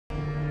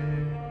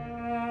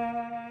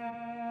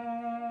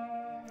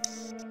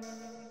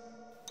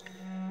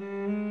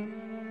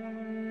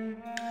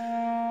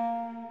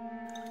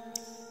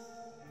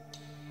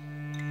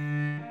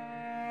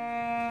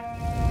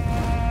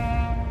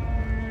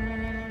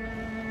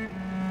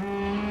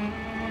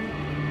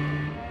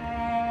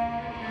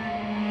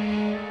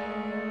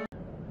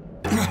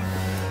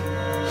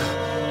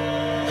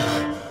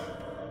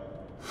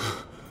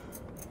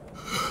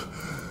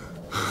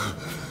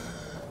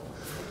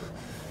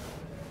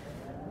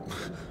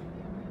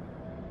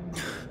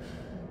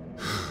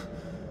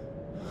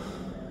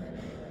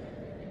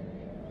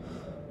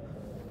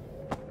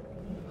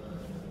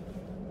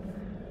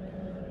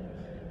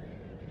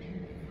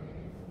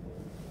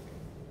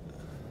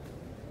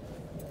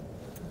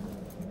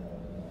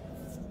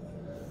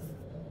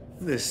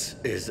This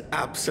is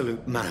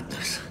absolute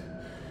madness.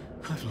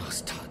 I've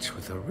lost touch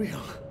with the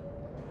real.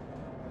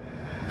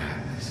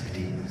 Madness it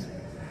is,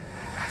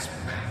 as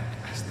mad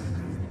as the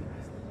moon,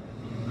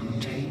 who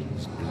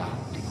takes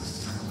blinding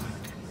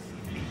sunlight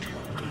into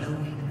a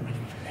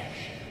glowing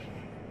flesh.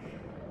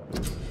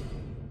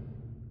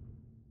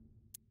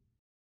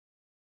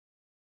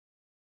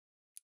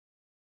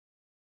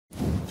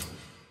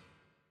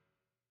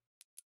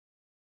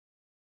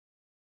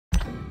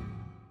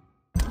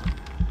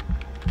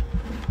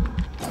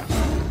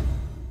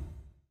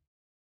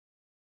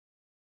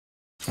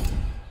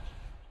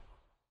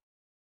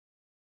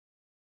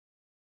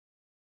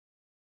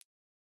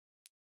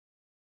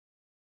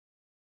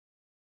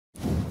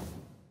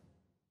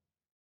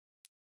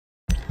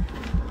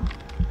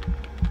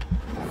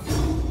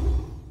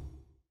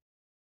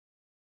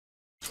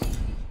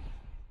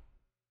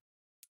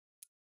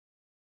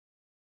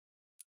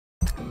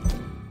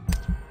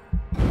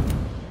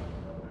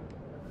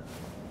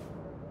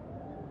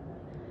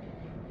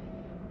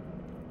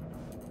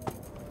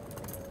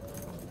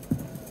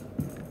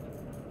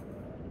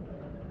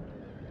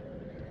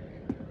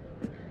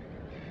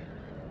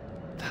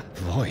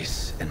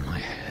 Voice in my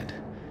head.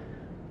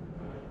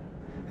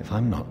 If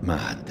I'm not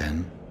mad,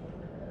 then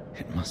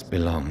it must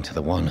belong to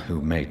the one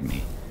who made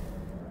me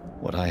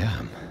what I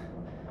am.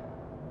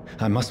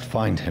 I must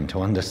find him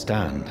to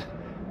understand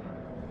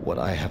what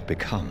I have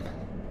become.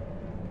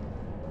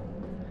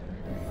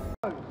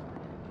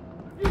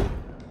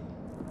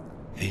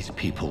 These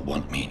people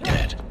want me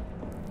dead.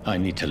 I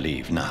need to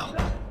leave now.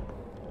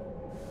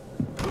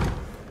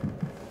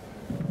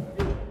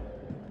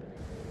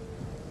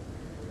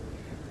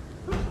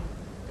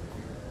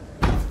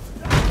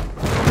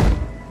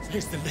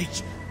 Here's the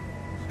leech.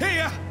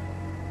 Here!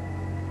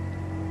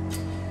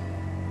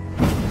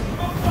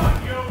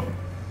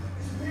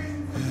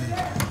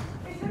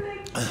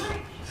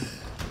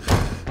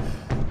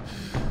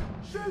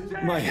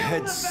 My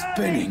head's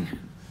spinning.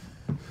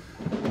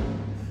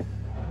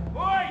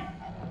 Oi!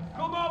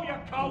 Come on, you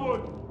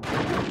coward!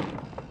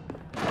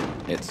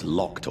 It's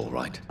locked, all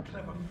right.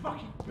 Clever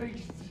fucking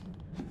beasts!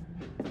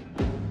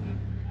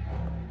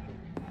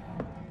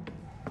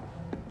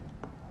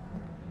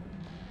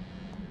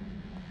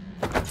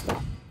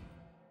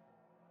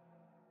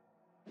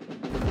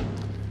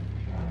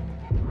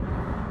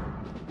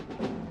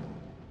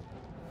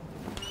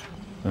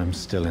 I'm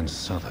still in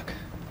Southwark.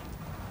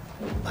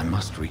 I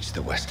must reach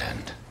the West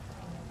End.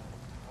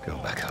 Go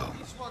back home.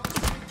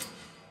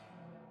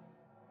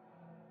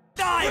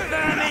 Die,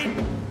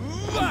 vermin!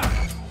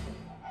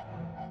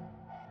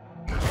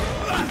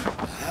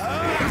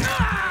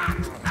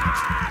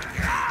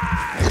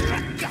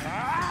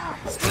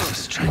 The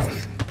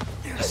strength.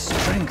 The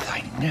strength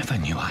I never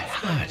knew I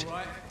had.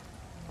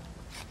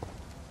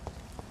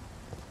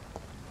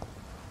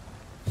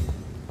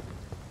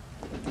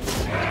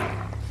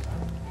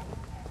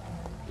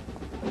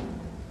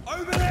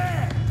 Over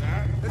there!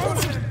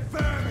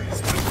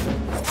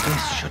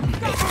 This shouldn't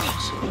be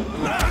possible.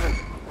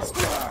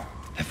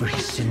 Every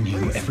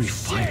sinew, every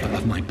fiber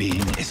of my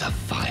being is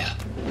afire.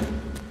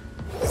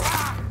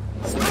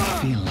 I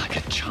feel like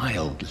a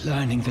child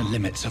learning the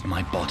limits of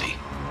my body.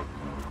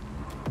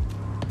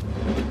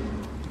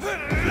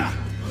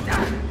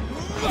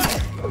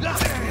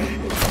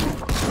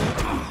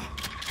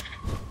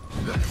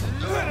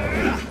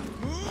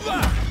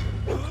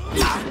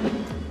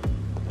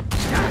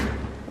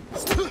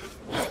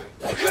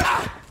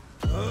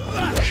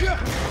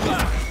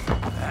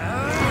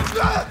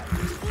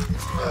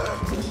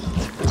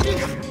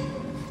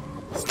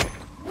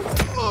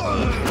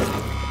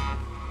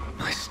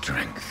 My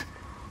strength,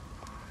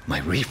 my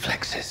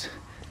reflexes.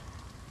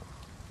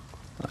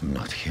 I'm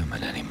not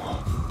human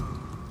anymore.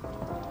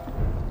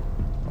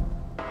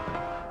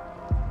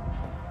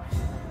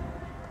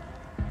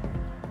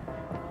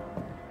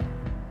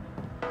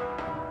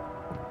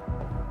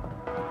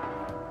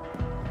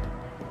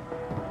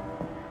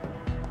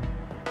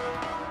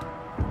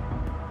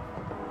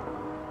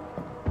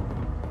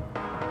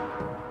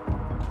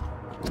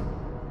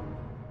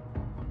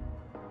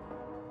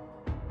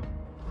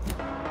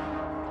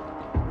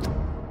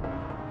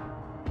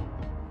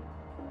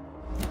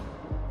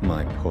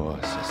 My poor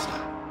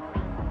sister.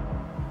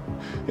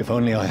 If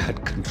only I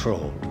had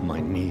controlled my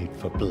need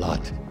for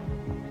blood.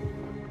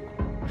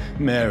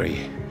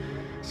 Mary,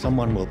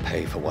 someone will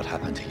pay for what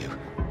happened to you.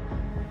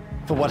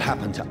 For what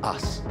happened to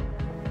us.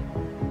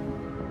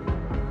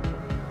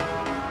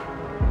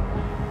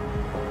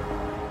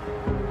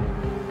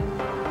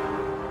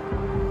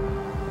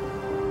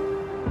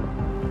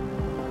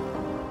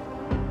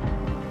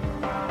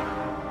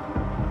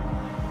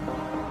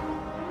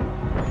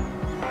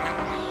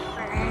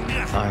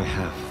 I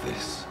have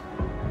this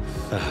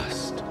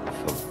thirst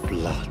for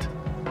blood.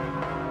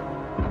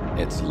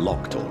 It's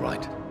locked, all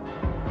right.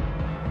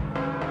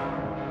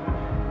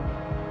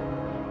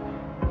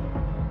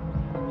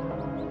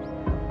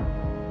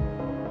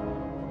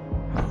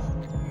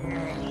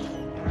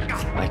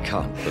 I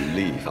can't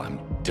believe I'm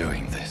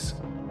doing this.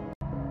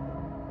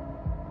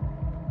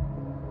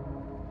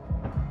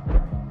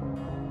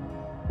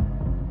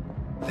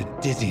 The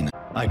dizziness.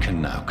 I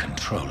can now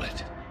control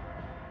it.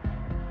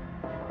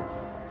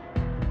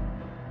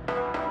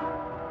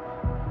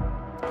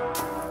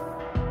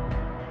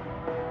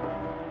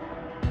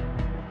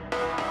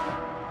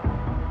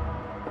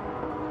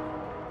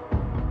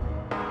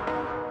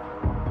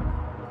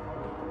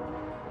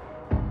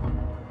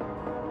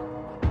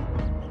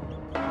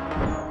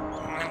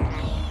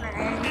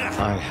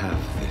 I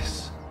have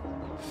this.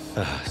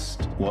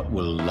 First, what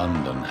will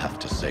London have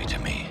to say to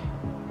me?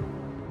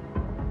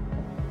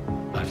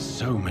 I've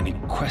so many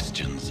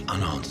questions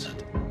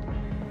unanswered.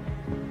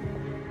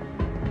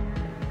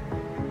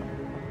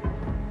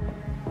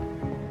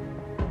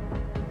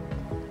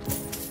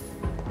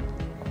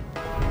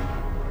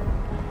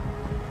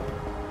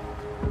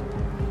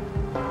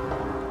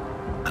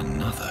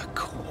 Another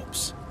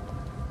corpse.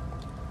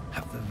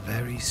 Have the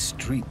very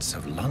streets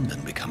of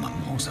London become a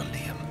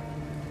mausoleum?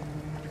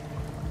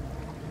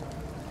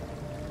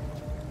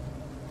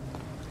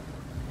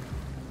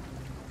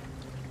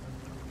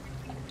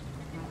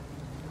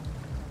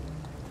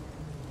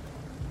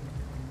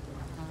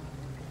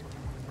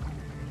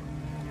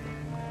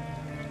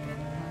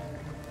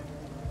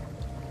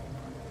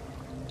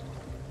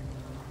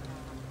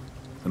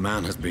 The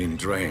man has been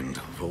drained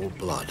of all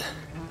blood,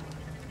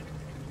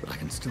 but I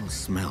can still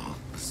smell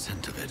the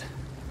scent of it.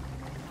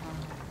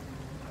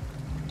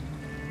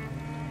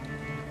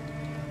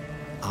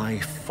 I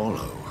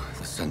follow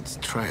the scent's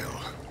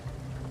trail.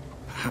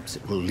 Perhaps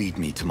it will lead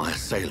me to my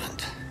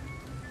assailant.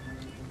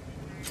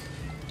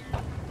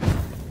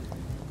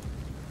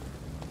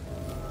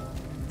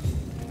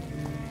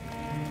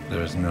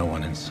 There is no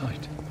one in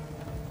sight.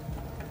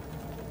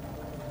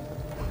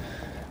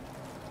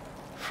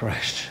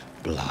 Fresh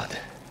blood.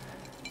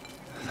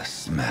 The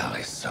smell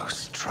is so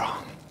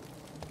strong.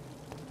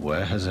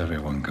 Where has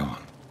everyone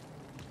gone?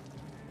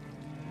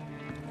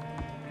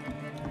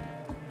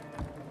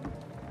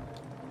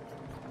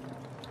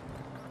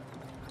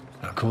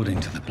 According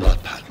to the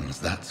blood patterns,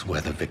 that's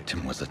where the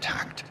victim was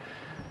attacked.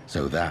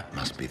 So that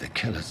must be the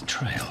killer's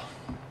trail.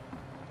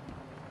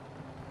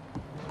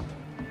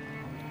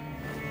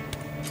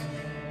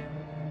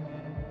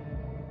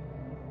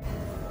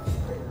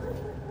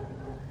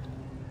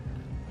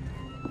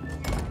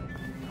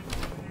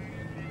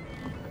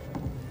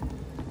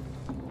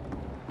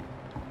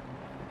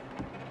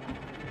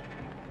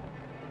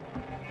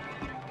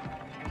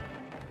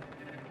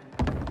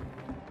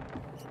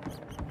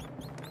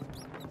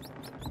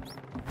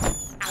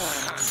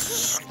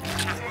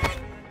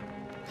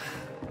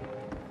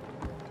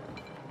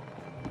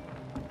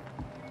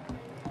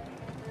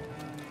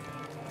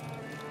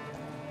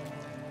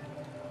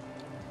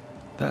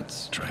 That's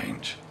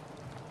strange.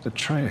 The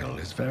trail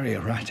is very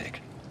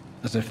erratic,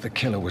 as if the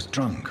killer was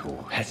drunk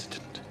or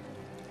hesitant.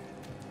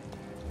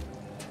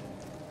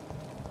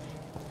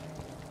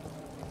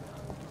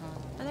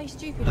 Are they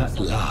stupid? At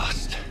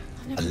last,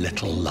 a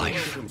little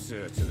life. Welcome,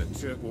 sir, to the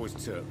Turquoise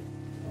Turtle.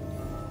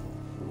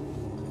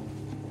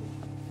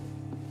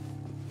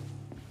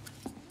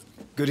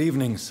 Good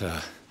evening,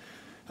 sir.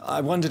 I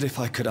wondered if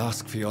I could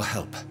ask for your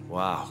help.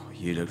 Wow,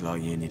 you look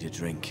like you need a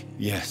drink.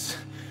 Yes.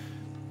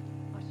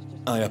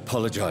 I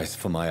apologize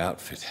for my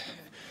outfit.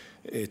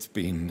 It's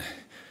been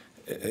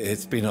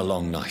a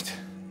long night.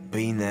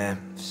 Been there,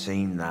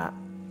 seen that.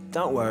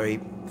 Don't worry,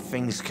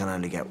 things can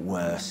only get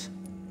worse.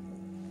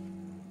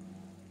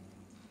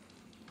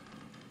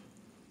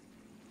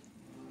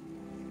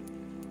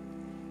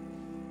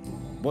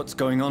 What's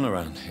going on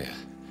around here?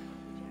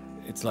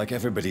 It's like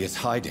everybody is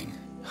hiding.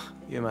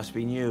 You must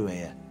be new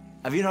here.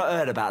 Have you not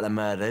heard about the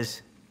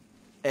murders?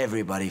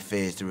 Everybody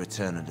fears the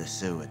return of the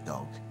sewer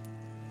dog.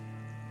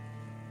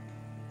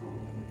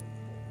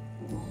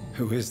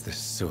 Who is this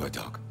sewer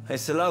dog?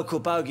 It's the local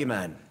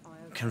bogeyman.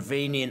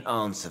 Convenient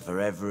answer for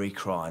every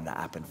crime that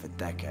happened for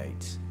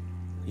decades.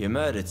 You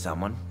murdered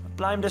someone,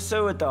 blame the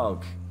sewer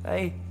dog,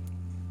 eh?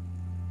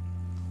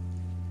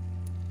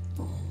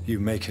 You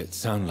make it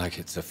sound like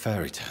it's a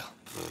fairy tale.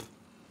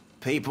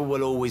 People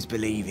will always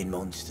believe in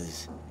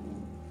monsters.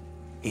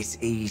 It's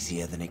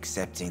easier than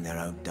accepting their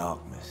own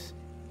darkness.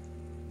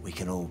 We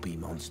can all be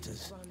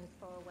monsters. Run as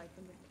far away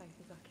from this place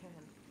as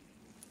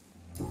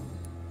I can.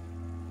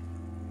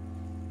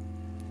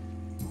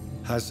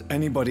 Has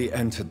anybody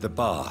entered the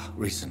bar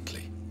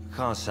recently?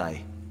 Can't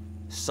say.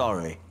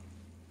 Sorry.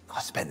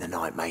 I spent the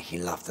night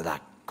making love to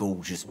that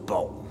gorgeous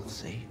bottle,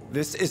 see?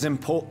 This is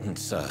important,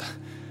 sir.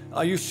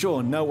 Are you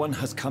sure no one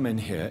has come in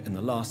here in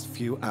the last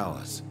few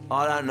hours?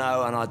 I don't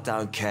know and I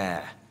don't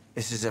care.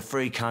 This is a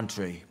free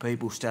country.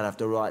 People still have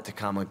the right to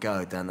come and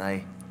go, don't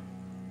they?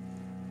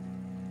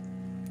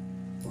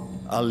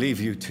 I'll leave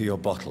you to your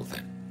bottle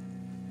then.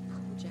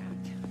 Jack.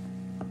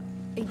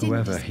 He didn't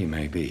Whoever just- he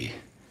may be.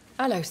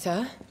 Hello,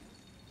 sir.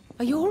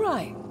 Are you all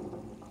right?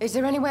 Is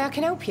there any way I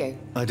can help you?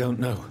 I don't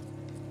know.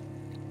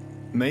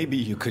 Maybe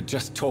you could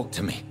just talk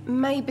to me.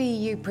 Maybe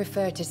you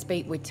prefer to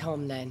speak with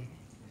Tom, then.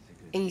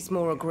 He's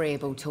more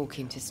agreeable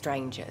talking to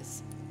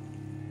strangers.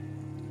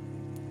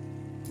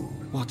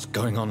 What's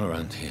going on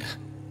around here?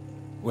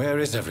 Where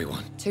is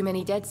everyone? Too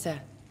many dead, sir.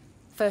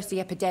 First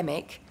the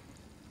epidemic.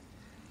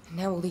 And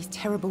now all these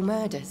terrible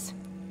murders.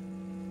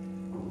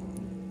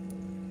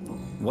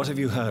 What have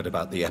you heard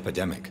about the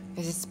epidemic?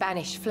 There's a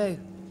Spanish flu.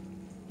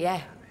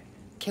 Yeah.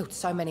 Killed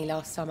so many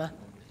last summer.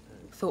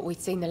 Thought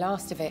we'd seen the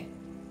last of it.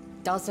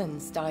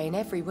 Dozens dying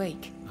every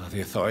week. Are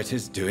the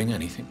authorities doing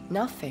anything?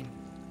 Nothing.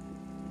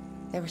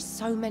 There are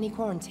so many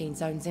quarantine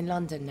zones in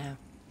London now.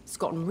 It's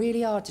gotten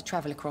really hard to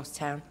travel across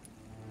town.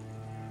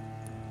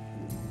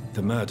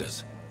 The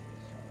murders.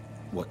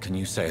 What can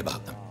you say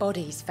about them?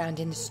 Bodies found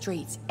in the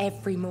streets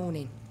every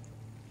morning.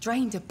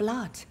 Drained of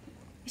blood.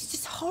 It's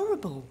just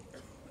horrible.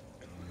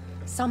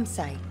 Some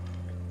say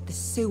the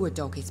sewer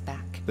dog is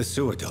back. The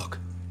sewer dog?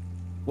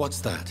 What's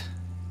that?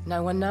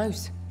 No one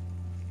knows.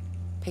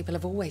 People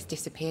have always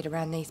disappeared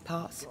around these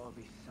parts.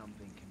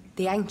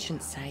 The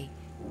ancients say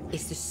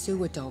it's the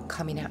sewer dog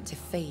coming out to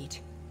feed.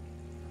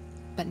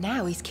 But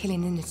now he's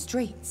killing in the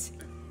streets.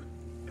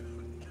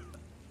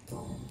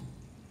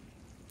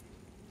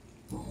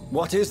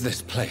 What is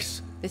this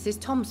place? This is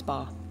Tom's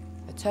bar,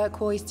 a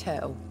turquoise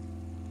turtle.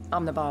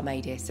 I'm the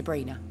barmaid here,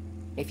 Sabrina,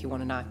 if you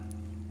want to know.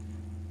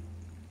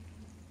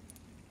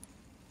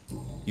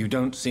 You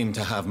don't seem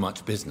to have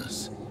much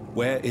business.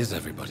 Where is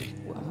everybody?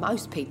 Well,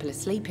 most people are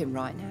sleeping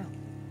right now.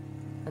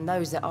 And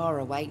those that are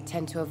awake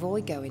tend to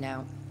avoid going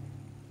out.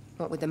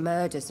 What with the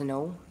murders and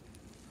all.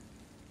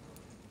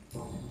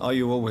 Are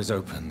you always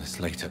open this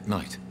late at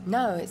night?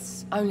 No,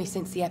 it's only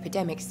since the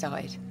epidemic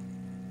started.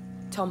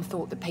 Tom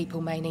thought that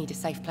people may need a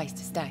safe place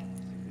to stay.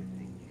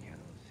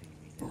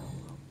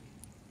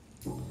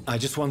 I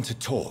just want to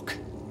talk.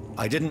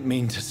 I didn't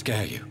mean to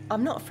scare you.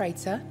 I'm not afraid,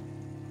 sir.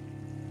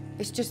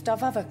 It's just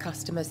I've other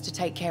customers to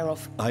take care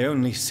of. I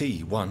only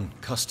see one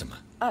customer.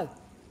 Oh.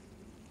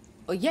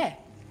 Well, yeah,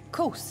 of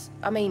course.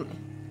 I mean,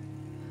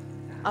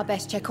 I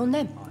best check on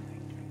them.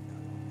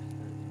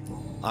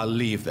 I'll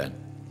leave then.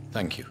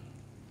 Thank you.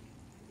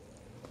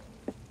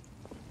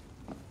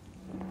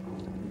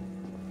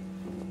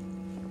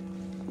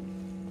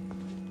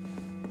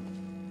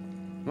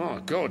 My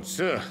God,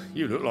 sir,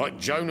 you look like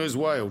Jonah's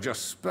whale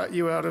just spat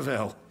you out of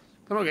hell.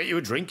 Can I get you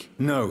a drink?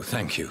 No,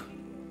 thank you.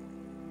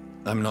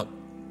 I'm not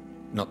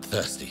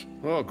thirsty.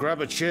 Well,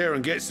 grab a chair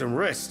and get some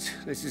rest.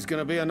 This is going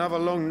to be another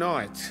long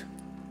night.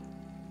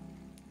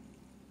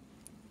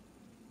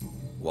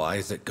 Why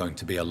is it going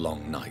to be a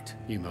long night?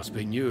 You must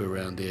be new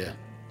around here.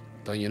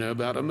 Don't you know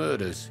about the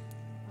murders?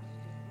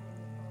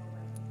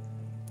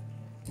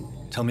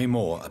 Tell me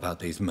more about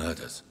these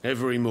murders.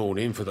 Every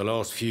morning for the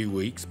last few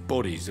weeks,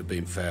 bodies have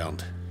been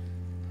found.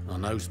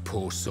 And those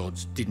poor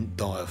sods didn't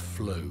die of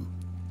flu.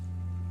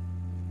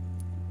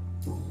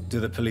 Do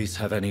the police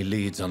have any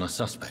leads on a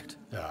suspect?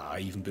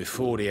 Even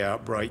before the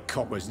outbreak,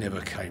 coppers never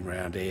came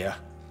round here.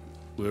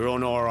 We're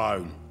on our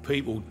own.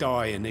 People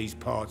die in these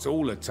parts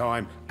all the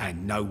time,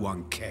 and no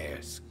one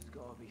cares.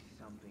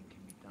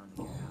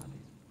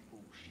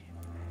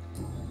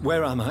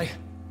 Where am I?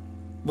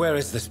 Where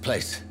is this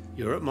place?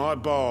 You're at my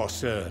bar,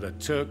 sir, the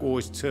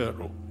Turquoise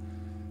Turtle.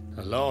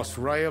 The last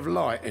ray of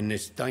light in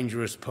this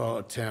dangerous part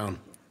of town.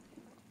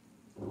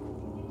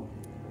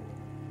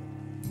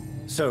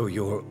 So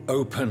you're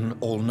open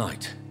all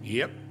night?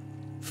 Yep.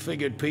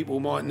 Figured people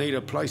might need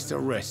a place to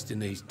rest in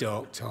these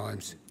dark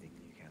times.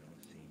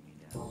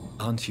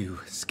 Aren't you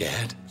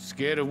scared?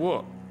 Scared of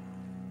what?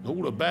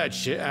 All the bad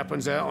shit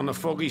happens out on the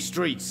foggy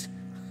streets.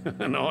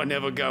 And I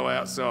never go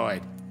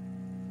outside.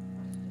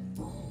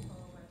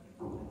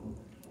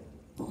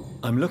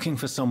 I'm looking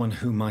for someone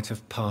who might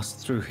have passed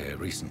through here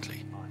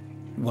recently.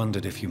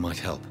 Wondered if you might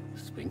help.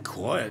 It's been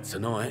quiet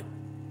tonight.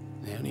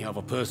 The only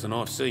other person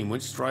I've seen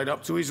went straight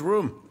up to his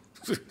room.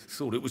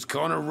 Thought it was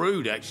kind of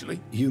rude, actually.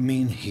 You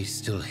mean he's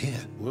still here?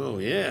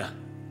 Well, yeah.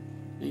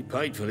 He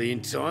paid for the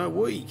entire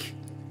week.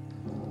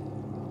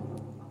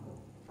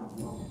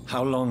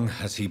 How long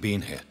has he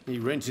been here? He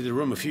rented the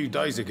room a few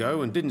days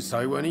ago and didn't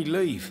say when he'd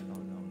leave.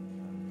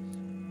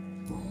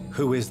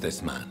 Who is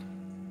this man?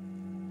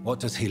 What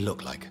does he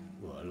look like?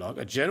 Well, like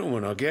a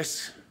gentleman, I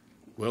guess.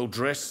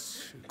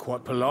 Well-dressed,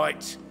 quite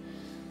polite.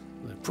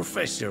 A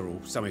professor or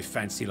something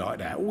fancy like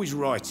that. Always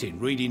writing,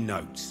 reading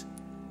notes.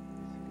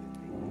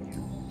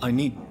 I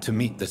need to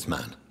meet this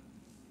man.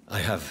 I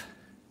have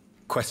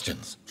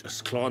questions.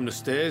 Just climb the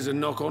stairs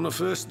and knock on the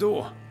first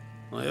door.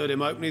 I heard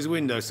him open his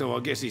window, so I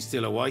guess he's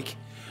still awake.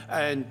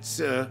 And,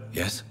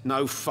 Yes?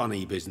 no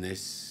funny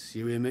business,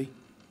 you hear me?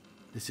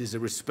 This is a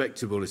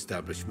respectable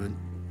establishment.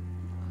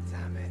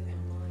 Damn it.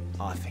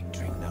 I think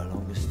drink no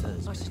longer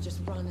stirs. I should just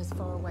run as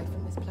far away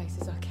from this place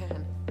as I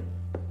can.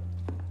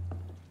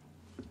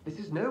 This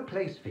is no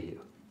place for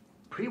you.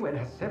 Prewen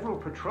has several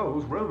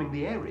patrols roaming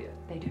the area,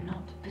 They do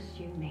not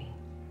pursue me.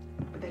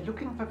 but they're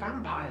looking for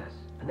vampires,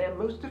 and they're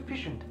most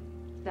efficient.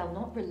 They'll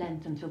not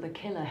relent until the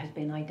killer has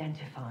been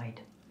identified.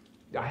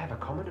 I have a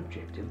common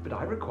objective, but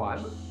I require...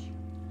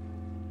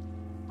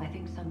 I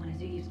think someone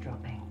is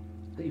eavesdropping.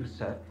 Are you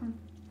certain?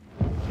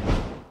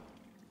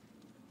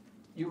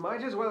 You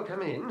might as well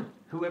come in,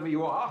 whoever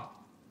you are.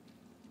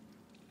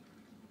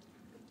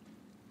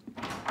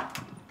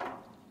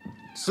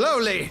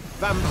 Slowly,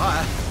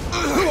 vampire!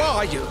 Who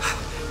are you?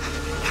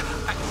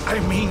 I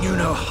mean you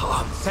no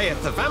harm,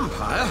 saith the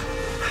vampire.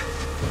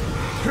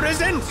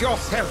 Present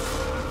yourself.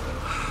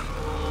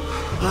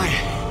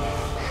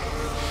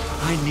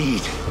 I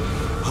need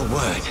a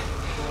word.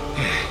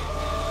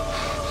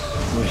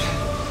 With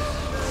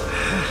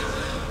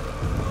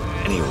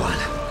anyone.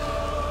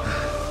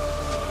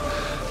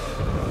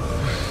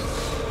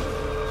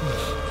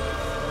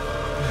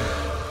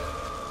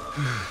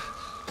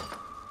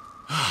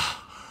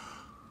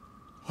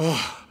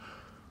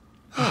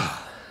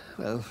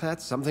 Well,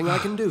 that's something I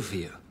can do for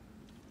you.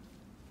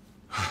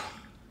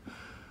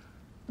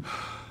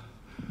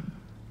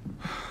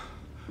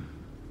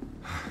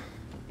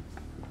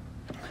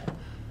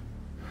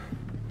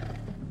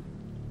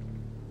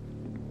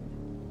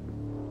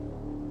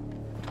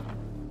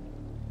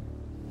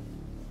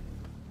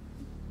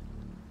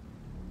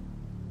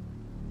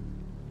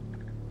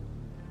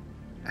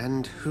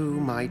 And who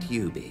might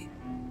you be?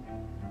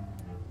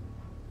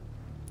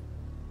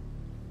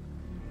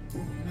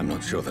 I'm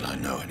not sure that I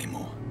know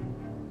anymore.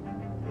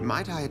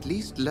 Might I at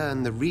least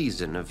learn the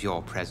reason of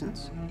your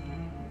presence?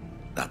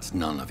 That's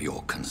none of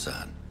your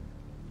concern.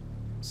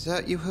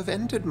 Sir, you have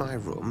entered my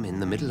room in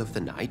the middle of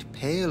the night,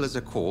 pale as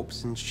a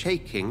corpse and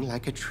shaking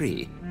like a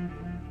tree.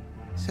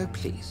 So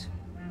please,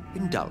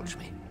 indulge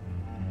me.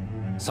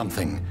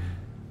 Someone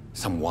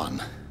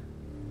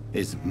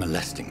is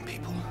molesting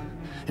people.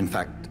 In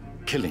fact,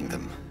 killing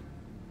them.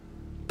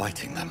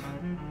 Biting them.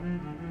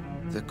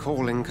 The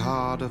calling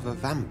card of a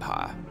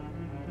vampire.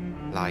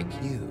 Like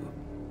you.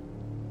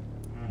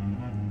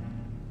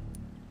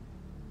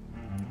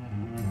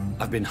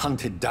 I've been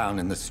hunted down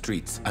in the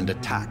streets and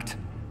attacked.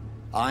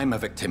 I'm a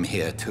victim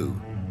here too.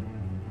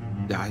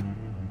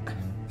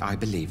 I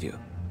believe you.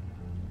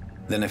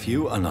 Then if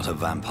you are not a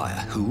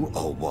vampire, who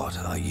or what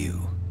are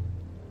you?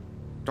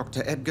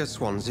 Dr. Edgar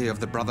Swansea of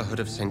the Brotherhood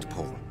of St.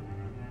 Paul.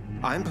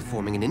 I'm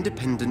performing an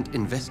independent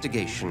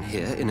investigation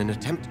here in an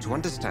attempt to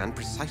understand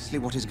precisely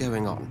what is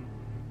going on.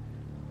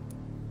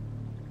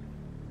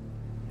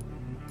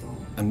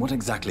 And what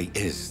exactly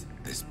is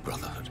this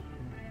Brotherhood?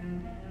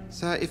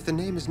 Sir, if the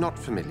name is not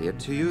familiar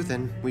to you,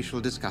 then we shall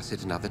discuss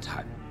it another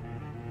time.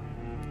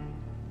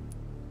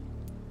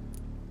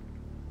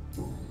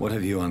 What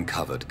have you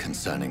uncovered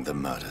concerning the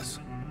murders?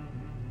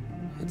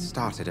 It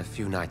started a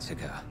few nights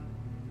ago.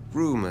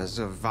 Rumors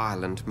of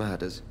violent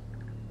murders.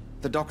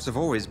 The docks have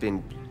always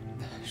been,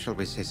 shall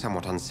we say,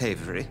 somewhat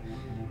unsavory.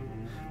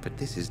 But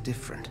this is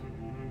different.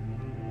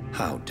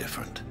 How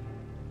different?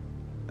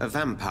 A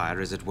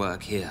vampire is at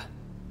work here.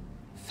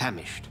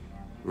 Famished.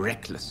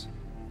 Reckless.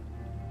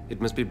 It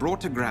must be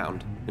brought to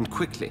ground, and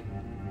quickly.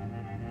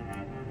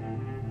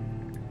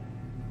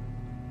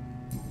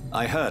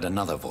 I heard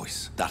another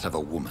voice, that of a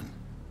woman.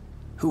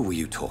 Who were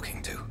you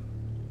talking to?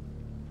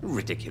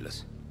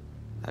 Ridiculous.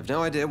 I've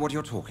no idea what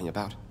you're talking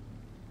about.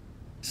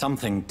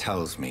 Something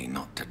tells me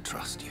not to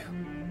trust you.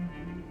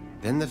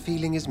 Then the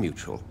feeling is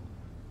mutual.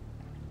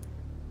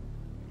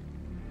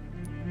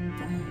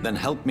 Then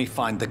help me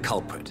find the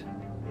culprit.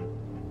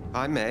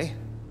 I may.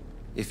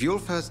 If you'll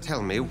first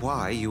tell me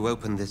why you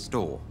opened this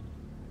door.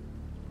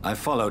 I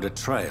followed a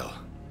trail.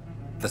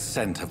 The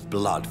scent of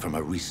blood from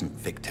a recent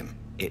victim.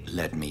 It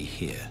led me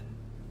here.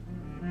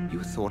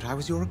 You thought I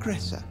was your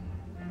aggressor?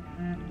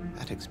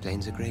 That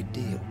explains a great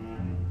deal.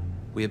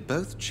 We're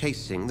both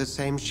chasing the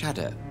same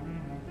shadow.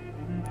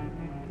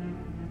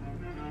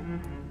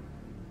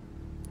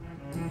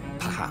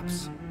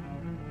 Perhaps.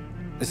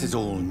 This is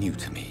all new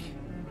to me.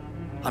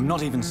 I'm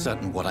not even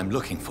certain what I'm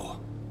looking for.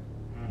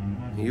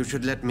 You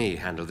should let me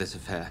handle this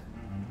affair.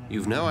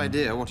 You've no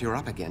idea what you're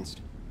up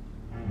against.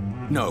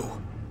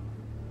 No.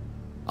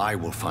 I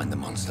will find the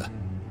monster.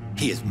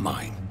 He is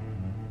mine.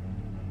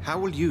 How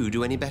will you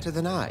do any better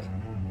than I?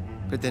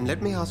 But then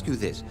let me ask you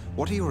this.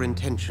 What are your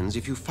intentions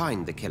if you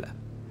find the killer?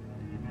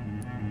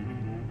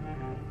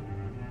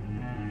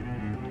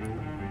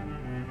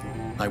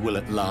 I will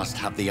at last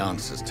have the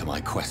answers to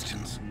my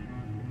questions.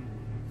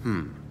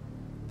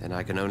 Then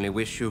I can only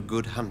wish you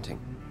good hunting.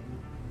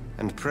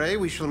 And pray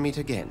we shall meet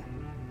again.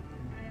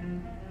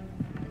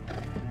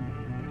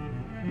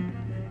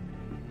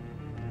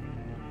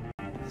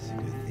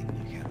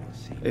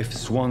 If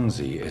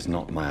Swansea is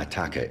not my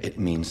attacker, it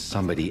means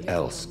somebody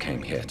else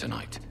came here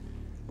tonight.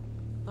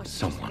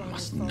 Someone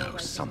must know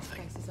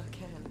something.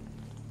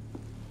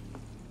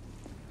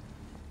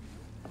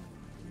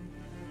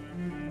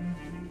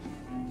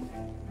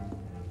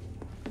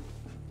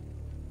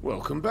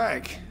 Welcome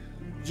back.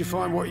 Did you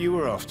find what you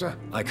were after?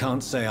 I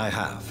can't say I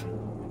have.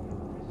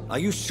 Are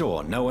you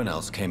sure no one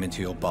else came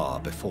into your bar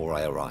before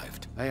I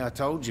arrived? Hey, I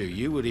told you,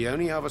 you were the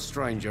only other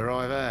stranger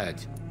I've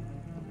had.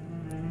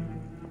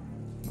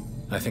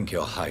 I think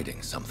you're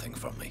hiding something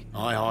from me.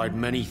 I hide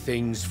many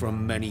things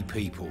from many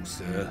people,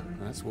 sir.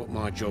 That's what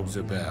my job's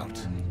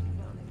about.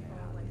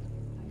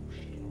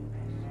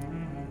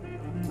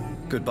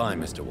 Goodbye,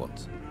 Mr.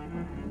 Watts.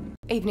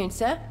 Evening,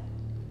 sir.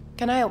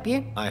 Can I help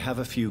you? I have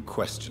a few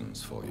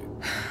questions for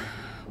you.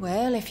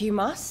 Well, if you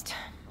must.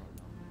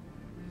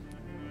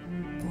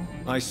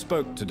 I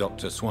spoke to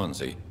Dr.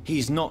 Swansea.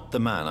 He's not the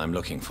man I'm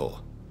looking for.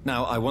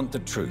 Now, I want the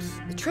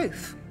truth. The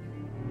truth?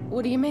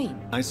 What do you mean?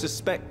 I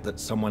suspect that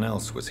someone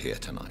else was here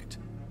tonight,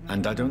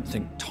 and I don't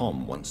think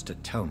Tom wants to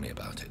tell me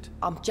about it.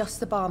 I'm just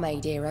the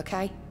barmaid here,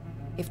 okay?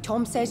 If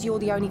Tom says you're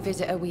the only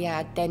visitor we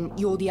had, then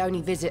you're the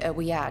only visitor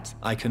we had.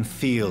 I can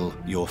feel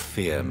your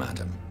fear,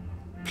 madam.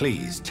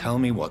 Please tell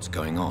me what's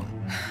going on.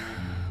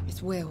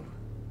 It's Will.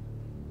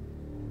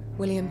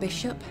 William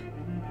Bishop.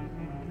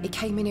 He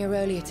came in here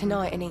earlier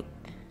tonight and he...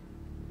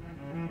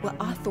 Well,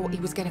 I thought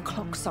he was going to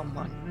clock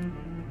someone.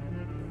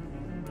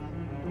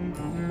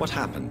 What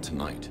happened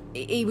tonight?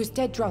 He was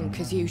dead drunk,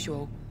 as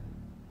usual.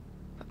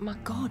 But my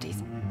God,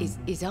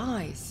 his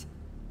eyes...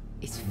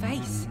 his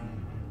face...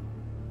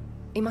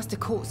 He must have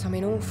caught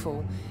something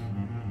awful.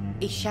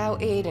 He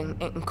shouted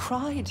and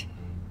cried.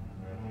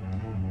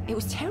 It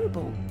was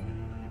terrible.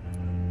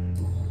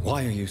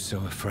 Why are you so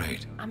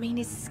afraid? I mean,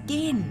 his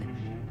skin.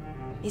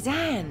 His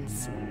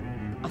hands.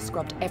 I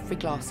scrubbed every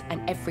glass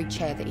and every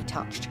chair that he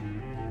touched.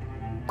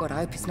 God, I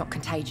hope it's not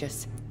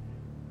contagious.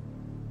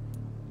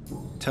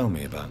 Tell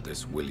me about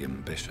this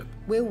William Bishop.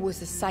 Will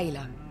was a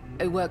sailor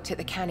who worked at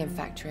the canning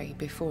factory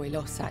before he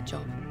lost that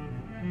job.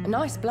 A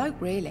nice bloke,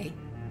 really.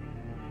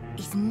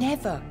 He's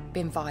never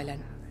been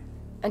violent.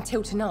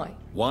 Until tonight.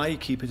 Why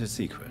keep it a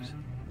secret?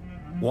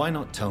 Why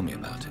not tell me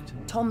about it?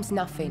 Tom's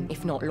nothing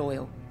if not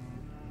loyal.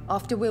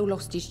 After Will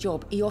lost his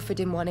job, he offered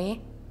him one ear.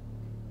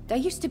 They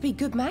used to be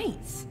good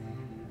mates.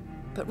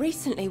 But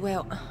recently,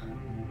 well...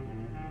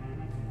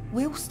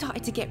 Will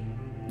started to get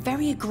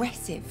very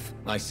aggressive.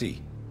 I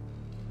see.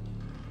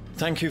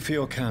 Thank you for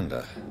your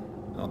candor.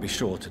 I'll be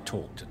sure to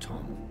talk to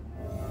Tom.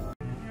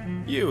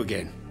 You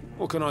again.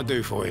 What can I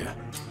do for you?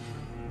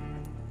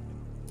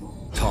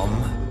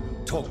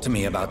 Tom, talk to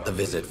me about the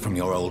visit from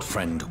your old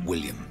friend,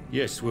 William.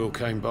 Yes, Will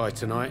came by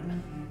tonight,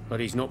 but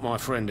he's not my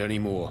friend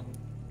anymore.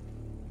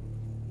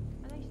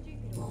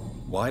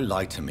 Why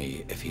lie to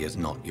me if he is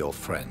not your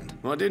friend?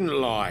 I didn't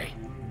lie.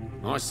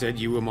 I said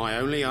you were my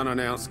only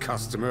unannounced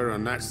customer,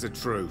 and that's the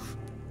truth.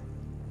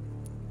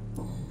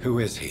 Who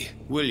is he?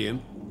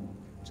 William.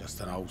 Just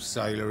an old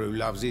sailor who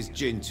loves his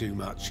gin too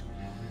much.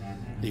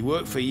 He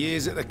worked for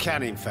years at the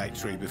canning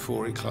factory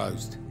before it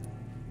closed.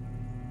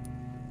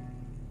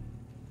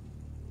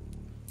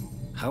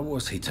 How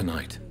was he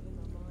tonight?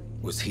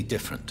 Was he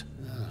different?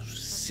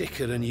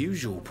 Sicker than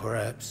usual,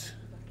 perhaps.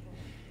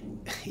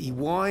 He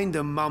whined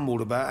and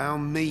mumbled about how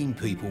mean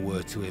people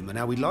were to him and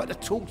how he'd like to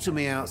talk to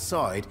me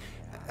outside,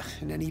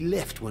 and then he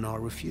left when I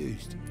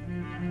refused.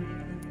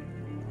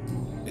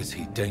 Is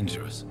he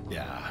dangerous?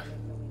 Yeah.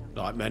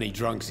 Like many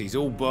drunks, he's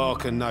all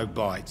bark and no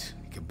bite.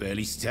 He can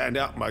barely stand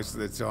up most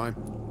of the time.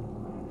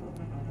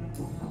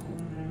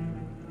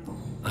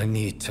 I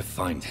need to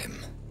find him.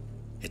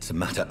 It's a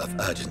matter of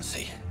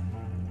urgency.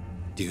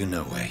 Do you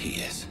know where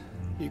he is?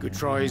 You could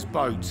try his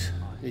boat.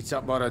 It's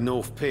up by the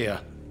North Pier.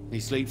 He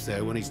sleeps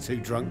there when he's too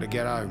drunk to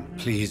get home.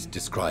 Please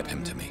describe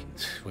him to me.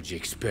 What'd you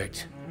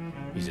expect?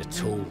 He's a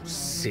tall,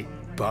 sick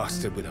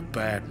bastard with a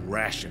bad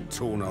rash and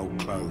torn old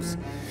clothes.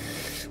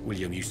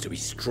 William used to be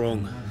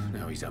strong.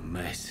 Now he's a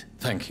mess.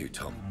 Thank you,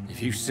 Tom.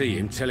 If you see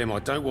him, tell him I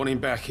don't want him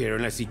back here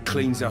unless he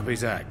cleans up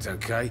his act,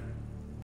 okay?